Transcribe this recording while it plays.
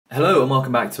Hello and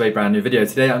welcome back to a brand new video.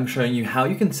 Today I'm showing you how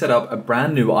you can set up a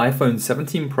brand new iPhone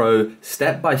 17 Pro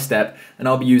step by step, and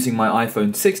I'll be using my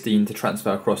iPhone 16 to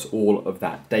transfer across all of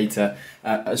that data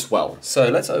as well. So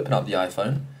let's open up the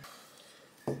iPhone.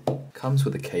 Comes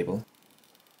with a cable.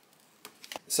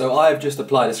 So I've just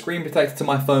applied a screen protector to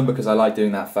my phone because I like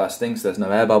doing that first thing so there's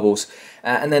no air bubbles.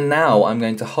 And then now I'm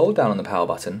going to hold down on the power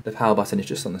button. The power button is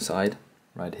just on the side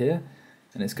right here,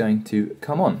 and it's going to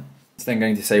come on. It's then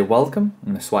going to say welcome. I'm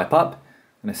going to swipe up,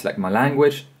 I'm going to select my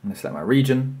language, I'm going to select my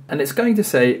region, and it's going to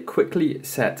say quickly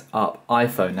set up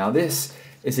iPhone. Now this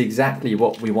is exactly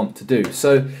what we want to do.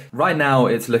 So right now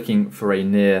it's looking for a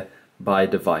nearby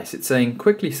device. It's saying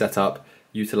quickly set up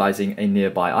utilizing a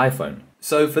nearby iPhone.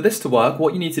 So for this to work,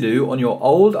 what you need to do on your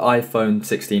old iPhone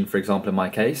 16, for example in my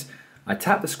case, I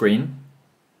tap the screen,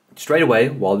 straight away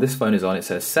while this phone is on it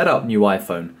says set up new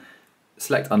iPhone.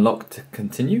 Select unlock to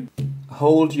continue.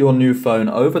 Hold your new phone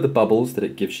over the bubbles that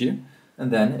it gives you,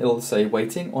 and then it'll say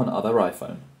waiting on other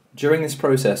iPhone. During this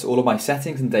process, all of my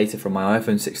settings and data from my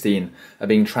iPhone 16 are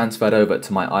being transferred over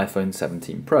to my iPhone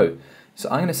 17 Pro. So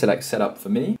I'm going to select setup for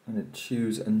me. I'm going to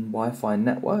choose a Wi-Fi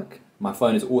network. My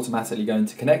phone is automatically going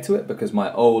to connect to it because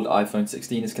my old iPhone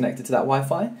 16 is connected to that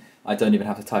Wi-Fi. I don't even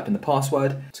have to type in the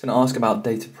password. It's going to ask about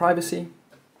data privacy.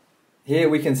 Here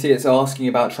we can see it's asking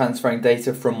about transferring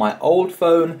data from my old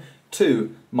phone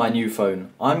to my new phone.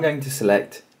 I'm going to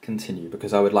select continue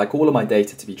because I would like all of my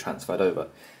data to be transferred over.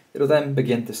 It'll then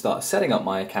begin to start setting up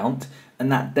my account,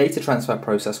 and that data transfer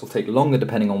process will take longer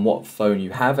depending on what phone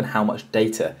you have and how much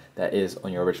data there is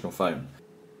on your original phone.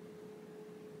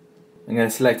 I'm going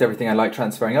to select everything I like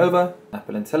transferring over.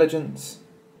 Apple Intelligence,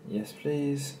 yes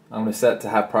please. I'm going to set to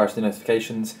have priority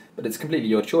notifications, but it's completely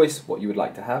your choice what you would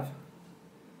like to have.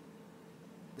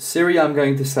 Siri I'm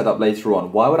going to set up later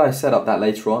on. Why would I set up that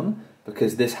later on?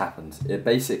 Because this happens. It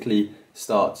basically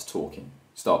starts talking.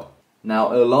 Stop.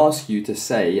 Now it'll ask you to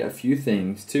say a few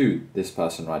things to this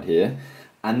person right here,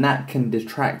 and that can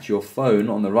detract your phone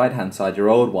on the right hand side, your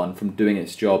old one, from doing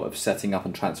its job of setting up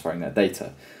and transferring that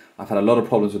data. I've had a lot of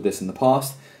problems with this in the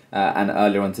past, and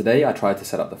earlier on today I tried to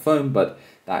set up the phone, but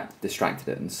that distracted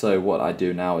it. And so what I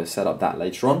do now is set up that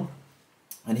later on.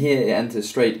 And here it enters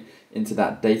straight into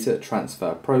that data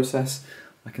transfer process.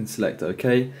 I can select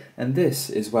OK, and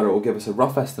this is where it will give us a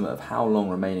rough estimate of how long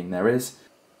remaining there is.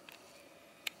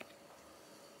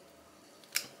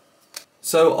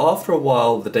 So after a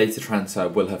while the data transfer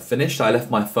will have finished. I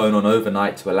left my phone on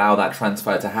overnight to allow that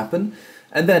transfer to happen,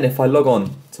 and then if I log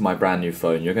on to my brand new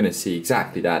phone, you're going to see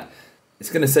exactly that. It's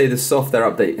going to say the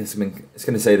software update has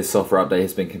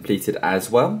been completed as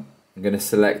well. I'm going to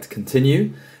select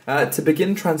continue. To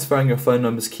begin transferring your phone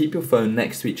numbers, keep your phone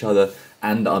next to each other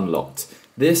and unlocked.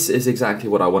 This is exactly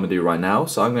what I want to do right now.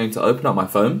 So I'm going to open up my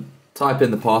phone, type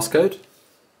in the passcode,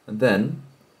 and then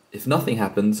if nothing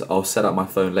happens, I'll set up my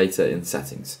phone later in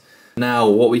settings. Now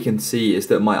what we can see is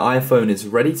that my iPhone is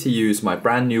ready to use my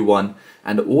brand new one,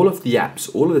 and all of the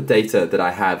apps, all of the data that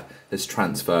I have has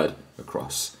transferred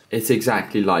across. It's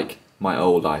exactly like my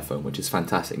old iPhone, which is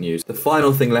fantastic news. The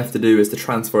final thing left to do is to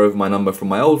transfer over my number from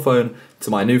my old phone to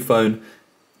my new phone.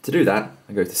 To do that,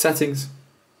 I go to settings,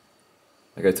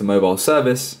 I go to mobile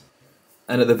service,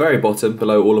 and at the very bottom,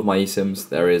 below all of my eSIMs,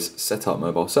 there is set up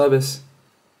mobile service.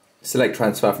 Select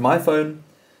transfer from iPhone,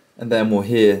 and then we'll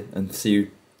hear and see.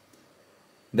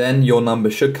 Then your number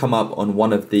should come up on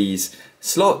one of these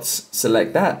slots.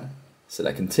 Select that,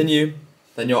 select continue.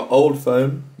 Then your old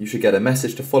phone, you should get a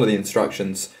message to follow the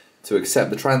instructions to accept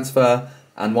the transfer,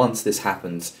 and once this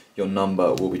happens, your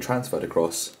number will be transferred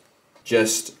across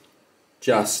just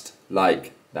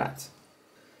like that.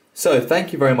 So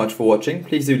thank you very much for watching.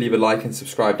 Please do leave a like and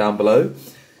subscribe down below.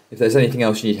 If there's anything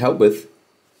else you need help with,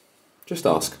 just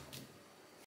ask.